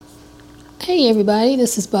Hey everybody,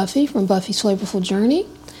 this is Buffy from Buffy's Flavorful Journey.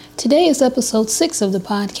 Today is episode 6 of the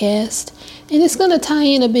podcast, and it's going to tie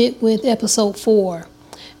in a bit with episode 4.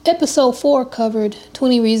 Episode 4 covered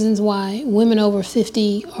 20 reasons why women over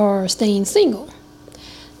 50 are staying single.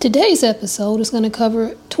 Today's episode is going to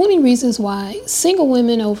cover 20 reasons why single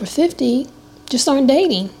women over 50 just aren't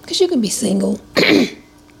dating, because you can be single. Because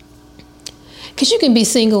you can be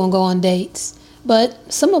single and go on dates.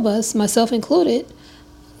 But some of us, myself included,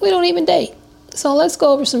 we don't even date. So let's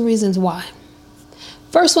go over some reasons why.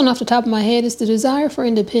 First one off the top of my head is the desire for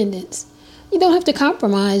independence. You don't have to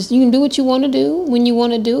compromise. You can do what you want to do when you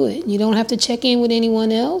want to do it. You don't have to check in with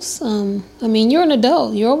anyone else. You're an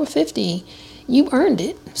adult. You're over 50. You earned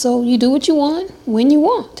it. So you do what you want when you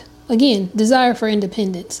want. Again, desire for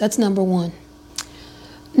independence. That's number one.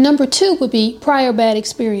 Number 2 would be prior bad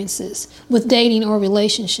experiences with dating or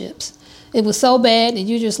relationships. It was so bad that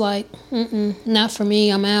you're just like, not for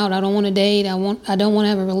me. I'm out. I don't want to date. I don't want to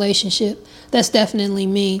have a relationship. That's definitely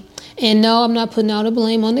me. And no, I'm not putting all the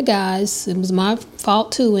blame on the guys. It was my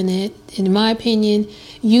fault too in it. In my opinion,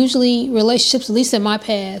 usually relationships, at least in my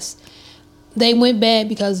past, they went bad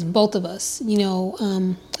because both of us,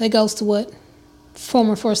 that goes to what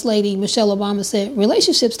former First Lady Michelle Obama said,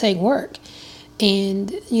 relationships take work.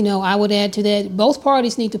 And, I would add to that, both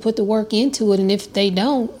parties need to put the work into it. And if they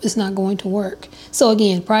don't, it's not going to work. So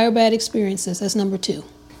again, prior bad experiences, that's number 2.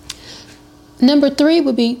 Number 3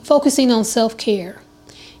 would be focusing on self-care.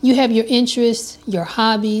 You have your interests, your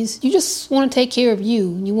hobbies. You just want to take care of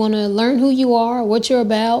you. You want to learn who you are, what you're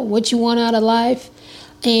about, what you want out of life.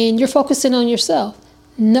 And you're focusing on yourself.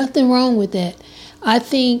 Nothing wrong with that. I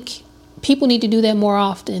think people need to do that more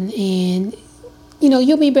often. And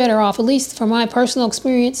you'll be better off, at least from my personal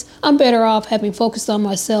experience. I'm better off having focused on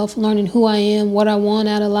myself, learning who I am, what I want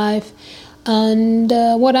out of life, and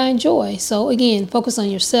what I enjoy. So again, focus on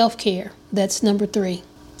your self-care. That's number 3.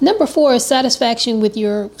 Number 4 is satisfaction with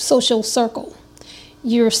your social circle.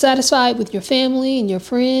 You're satisfied with your family and your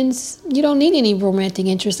friends. You don't need any romantic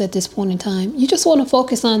interest at this point in time. You just want to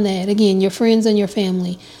focus on that. Again, your friends and your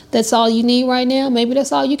family. That's all you need right now. Maybe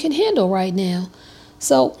that's all you can handle right now.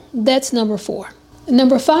 So that's number 4.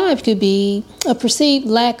 Number 5 could be a perceived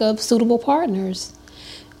lack of suitable partners.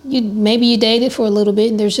 Maybe you dated for a little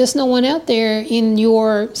bit and there's just no one out there in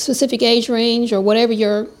your specific age range or whatever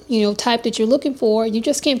your type that you're looking for. You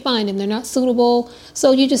just can't find them. They're not suitable.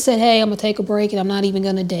 So you just said, hey, I'm going to take a break and I'm not even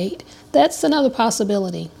going to date. That's another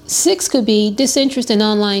possibility. 6 could be disinterest in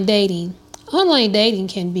online dating. Online dating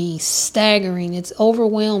can be staggering. It's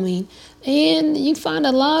overwhelming. And you find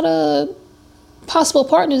a lot of possible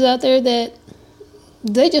partners out there that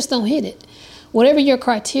they just don't hit it. Whatever your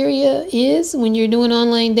criteria is when you're doing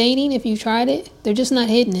online dating, if you tried it, they're just not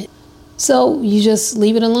hitting it. So you just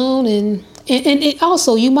leave it alone. And it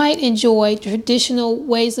also, you might enjoy traditional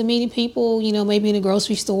ways of meeting people, maybe in a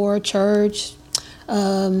grocery store, church,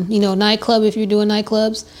 nightclub if you're doing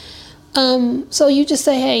nightclubs. So you just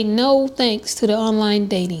say, hey, no thanks to the online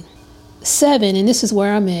dating. 7, and this is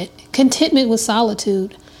where I'm at, contentment with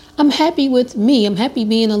solitude. I'm happy with me. I'm happy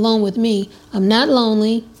being alone with me. I'm not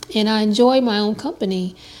lonely, and I enjoy my own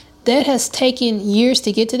company. That has taken years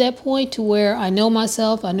to get to that point to where I know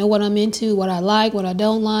myself. I know what I'm into, what I like, what I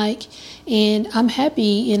don't like, and I'm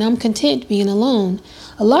happy and I'm content being alone.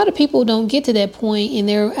 A lot of people don't get to that point, and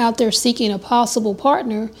they're out there seeking a possible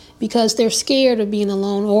partner because they're scared of being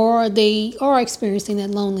alone or they are experiencing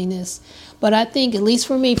that loneliness. But I think, at least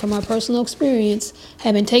for me, from my personal experience,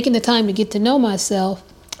 having taken the time to get to know myself,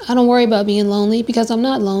 I don't worry about being lonely because I'm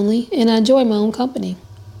not lonely and I enjoy my own company.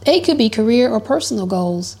 8 could be career or personal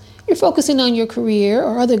goals. You're focusing on your career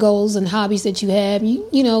or other goals and hobbies that you have.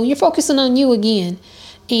 You're focusing on you again.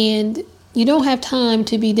 And you don't have time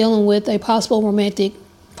to be dealing with a possible romantic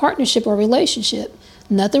partnership or relationship.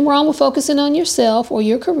 Nothing wrong with focusing on yourself or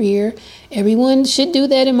your career. Everyone should do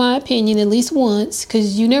that, in my opinion, at least once,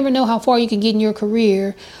 because you never know how far you can get in your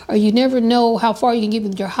career, or you never know how far you can get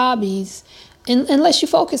with your hobbies unless you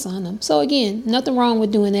focus on them. So again, nothing wrong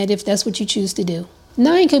with doing that if that's what you choose to do.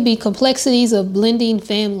 9 could be complexities of blending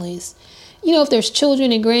families. If there's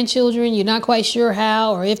children and grandchildren, you're not quite sure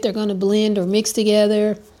how or if they're going to blend or mix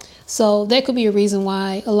together. So that could be a reason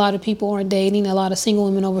why a lot of people aren't dating. A lot of single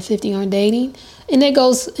women over 50 aren't dating. And that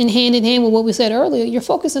goes in hand with what we said earlier. You're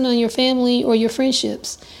focusing on your family or your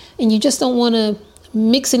friendships. And you just don't want to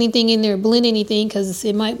mix anything in there, blend anything, because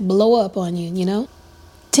it might blow up on you,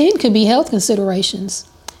 10 could be health considerations.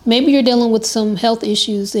 Maybe you're dealing with some health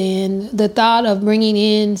issues and the thought of bringing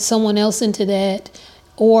in someone else into that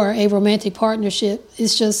or a romantic partnership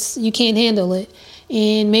is just, you can't handle it.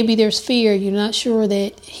 and maybe there's fear. You're not sure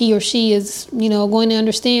that he or she is, going to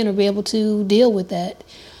understand or be able to deal with that.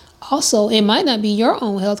 Also, it might not be your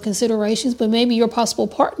own health considerations, but maybe your possible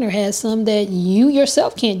partner has some that you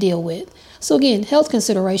yourself can't deal with. So again, health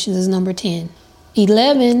considerations is number 10.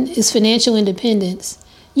 11 is financial independence.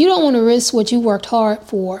 You don't want to risk what you worked hard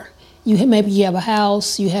for. Maybe you have a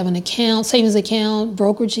house, you have an account, savings account,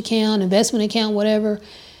 brokerage account, investment account, whatever.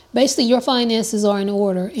 Basically, your finances are in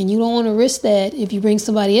order, and you don't want to risk that if you bring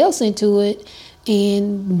somebody else into it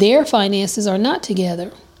and their finances are not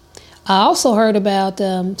together. I also heard about,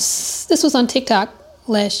 this was on TikTok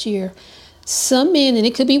last year, some men, and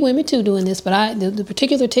it could be women too doing this, but the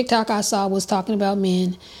particular TikTok I saw was talking about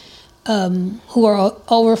men who are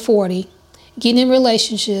over 40, getting in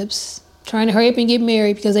relationships, trying to hurry up and get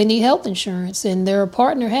married because they need health insurance, and their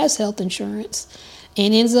partner has health insurance,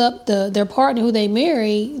 and ends up their partner who they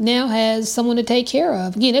marry now has someone to take care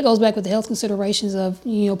of. Again, that goes back with the health considerations of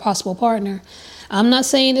possible partner. I'm not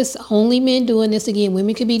saying it's only men doing this. Again,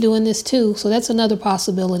 women could be doing this too, so that's another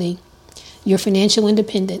possibility. Your financial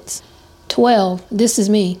independence. 12, this is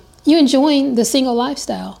me. You're enjoying the single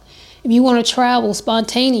lifestyle. If you want to travel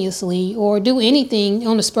spontaneously or do anything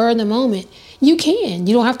on the spur of the moment, you can.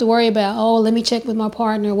 You don't have to worry about, let me check with my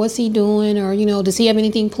partner. What's he doing? Or, does he have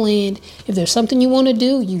anything planned? If there's something you want to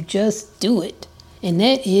do, you just do it. And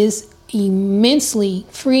that is immensely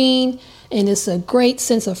freeing. And it's a great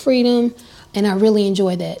sense of freedom. And I really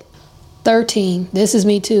enjoy that. 13, this is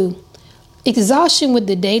me too. Exhaustion with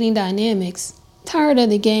the dating dynamics. Tired of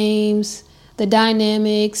the games, the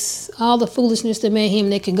dynamics, all the foolishness, the mayhem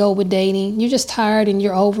that can go with dating. You're just tired and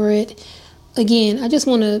you're over it. Again, I just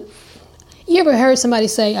want to... You ever heard somebody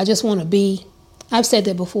say, I just want to be? I've said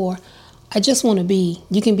that before. I just want to be.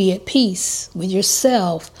 You can be at peace with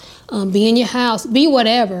yourself, be in your house, be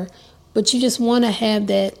whatever, but you just want to have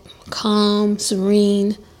that calm,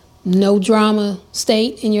 serene, no drama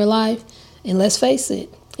state in your life. And let's face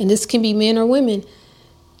it, and this can be men or women,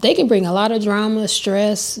 they can bring a lot of drama,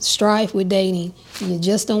 stress, strife with dating. You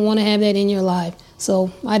just don't want to have that in your life.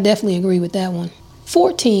 So I definitely agree with that one.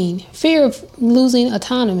 14, fear of losing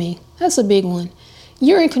autonomy. That's a big one.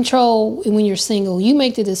 You're in control when you're single. You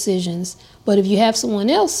make the decisions. But if you have someone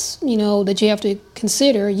else, that you have to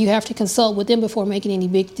consider, you have to consult with them before making any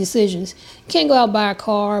big decisions. You can't go out, buy a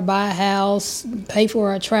car, buy a house, pay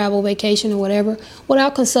for a travel vacation or whatever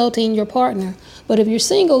without consulting your partner. But if you're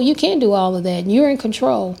single, you can't do all of that. You're in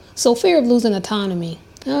control. So fear of losing autonomy.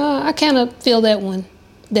 I kind of feel that one,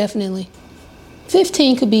 definitely.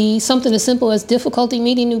 15 could be something as simple as difficulty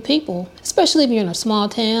meeting new people, especially if you're in a small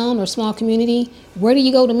town or small community. Where do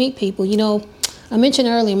you go to meet people? I mentioned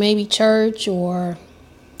earlier maybe church or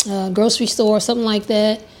grocery store, something like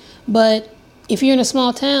that. But if you're in a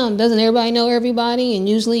small town, doesn't everybody know everybody? And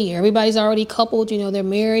usually everybody's already coupled, they're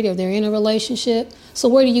married or they're in a relationship. So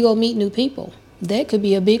where do you go meet new people? That could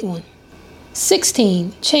be a big one.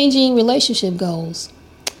 16, changing relationship goals.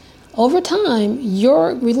 Over time,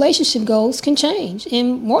 your relationship goals can change,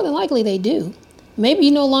 and more than likely they do. Maybe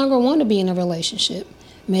you no longer want to be in a relationship.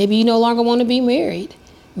 Maybe you no longer want to be married.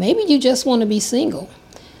 Maybe you just want to be single.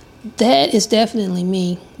 That is definitely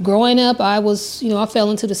me. Growing up, I fell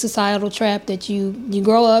into the societal trap that you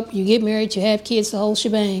grow up, you get married, you have kids, the whole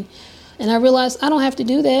shebang. And I realized I don't have to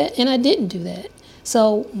do that, and I didn't do that.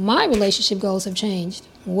 So my relationship goals have changed.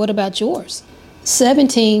 What about yours?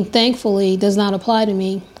 17, thankfully, does not apply to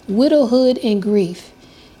me. Widowhood and grief.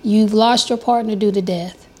 You've lost your partner due to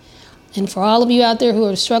death. And for all of you out there who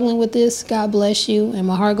are struggling with this, God bless you, and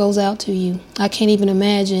my heart goes out to you. I can't even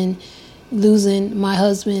imagine losing my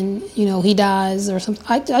husband, he dies or something.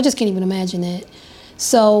 I just can't even imagine that.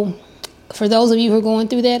 So for those of you who are going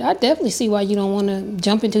through that, I definitely see why you don't want to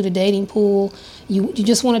jump into the dating pool. You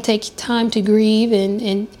just want to take time to grieve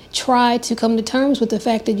and try to come to terms with the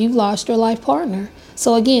fact that you've lost your life partner.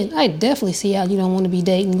 So again, I definitely see how you don't want to be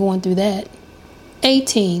dating going through that.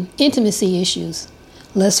 18, intimacy issues.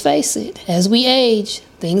 Let's face it, as we age,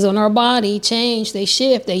 things on our body change, they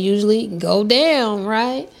shift, they usually go down,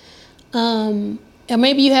 right? And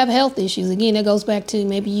maybe you have health issues. Again, that goes back to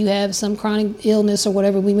maybe you have some chronic illness or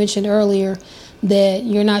whatever we mentioned earlier that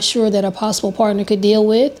you're not sure that a possible partner could deal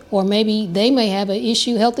with, or maybe they may have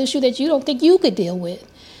health issue that you don't think you could deal with.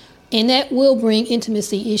 And that will bring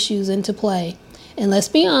intimacy issues into play. And let's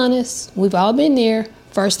be honest, we've all been there.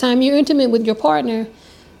 First time you're intimate with your partner,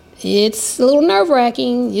 it's a little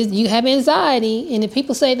nerve-wracking. You have anxiety, and if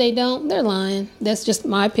people say they don't, they're lying. That's just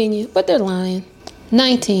my opinion, but they're lying.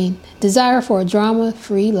 19, desire for a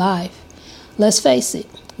drama-free life. Let's face it,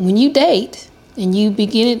 when you date and you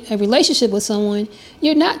begin a relationship with someone,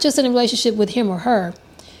 you're not just in a relationship with him or her.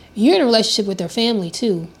 you're in a relationship with their family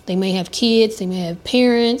too. They may have kids, they may have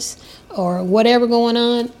parents or whatever going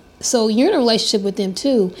on. So you're in a relationship with them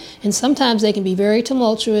too. And sometimes they can be very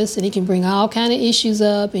tumultuous and it can bring all kind of issues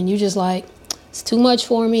up. And you're just like, it's too much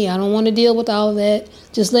for me. I don't want to deal with all of that.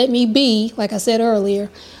 Just let me be, like I said earlier.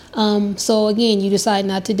 So again, you decide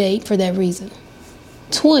not to date for that reason.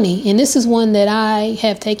 20, and this is one that I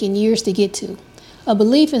have taken years to get to. A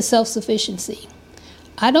belief in self-sufficiency.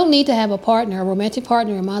 I don't need to have a partner, a romantic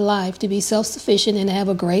partner in my life to be self-sufficient and to have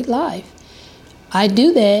a great life. I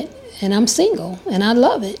do that and I'm single and I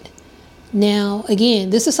love it. Now, again,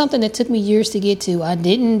 this is something that took me years to get to. I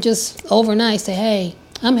didn't just overnight say, hey,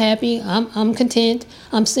 I'm happy, I'm content,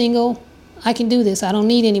 I'm single, I can do this. I don't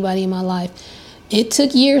need anybody in my life. It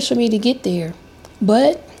took years for me to get there.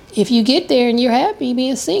 But if you get there and you're happy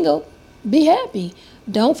being single, be happy.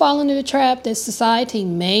 Don't fall into the trap that society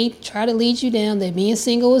may try to lead you down, that being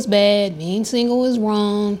single is bad, being single is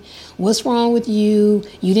wrong. What's wrong with you?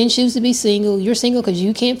 You didn't choose to be single. You're single because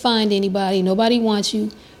you can't find anybody. Nobody wants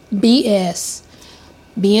you. BS.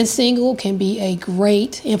 Being single can be a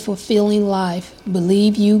great and fulfilling life.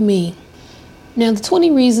 Believe you me. Now, the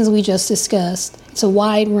 20 reasons we just discussed, it's a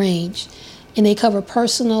wide range. And they cover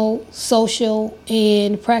personal, social,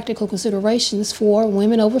 and practical considerations for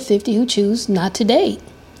women over 50 who choose not to date.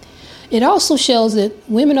 It also shows that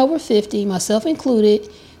women over 50, myself included,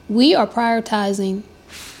 we are prioritizing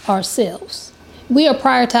ourselves. We are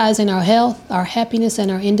prioritizing our health, our happiness,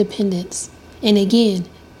 and our independence. And again,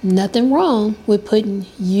 nothing wrong with putting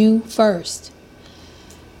you first.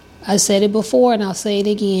 I said it before and I'll say it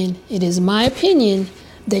again. It is my opinion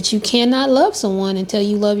that you cannot love someone until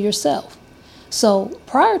you love yourself. So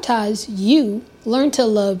prioritize you, learn to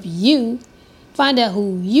love you, find out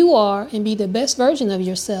who you are, and be the best version of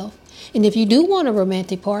yourself. And if you do want a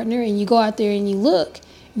romantic partner and you go out there and you look,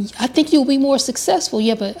 I think you'll be more successful.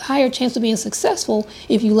 You have a higher chance of being successful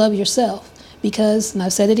if you love yourself. Because, and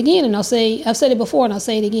I've said it again, and I've said it before and I'll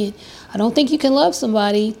say it again, I don't think you can love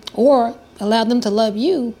somebody or allow them to love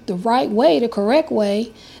you the right way, the correct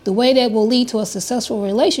way, the way that will lead to a successful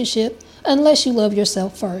relationship unless you love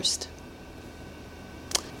yourself first.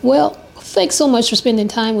 Well, thanks so much for spending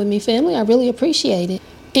time with me, family. I really appreciate it.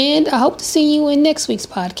 And I hope to see you in next week's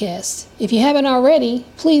podcast. If you haven't already,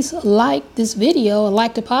 please like this video and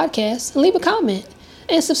like the podcast and leave a comment.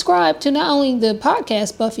 And subscribe to not only the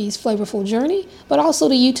podcast, Buffy's Flavorful Journey, but also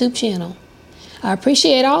the YouTube channel. I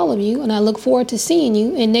appreciate all of you, and I look forward to seeing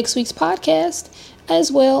you in next week's podcast,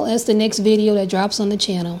 as well as the next video that drops on the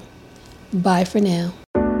channel. Bye for now.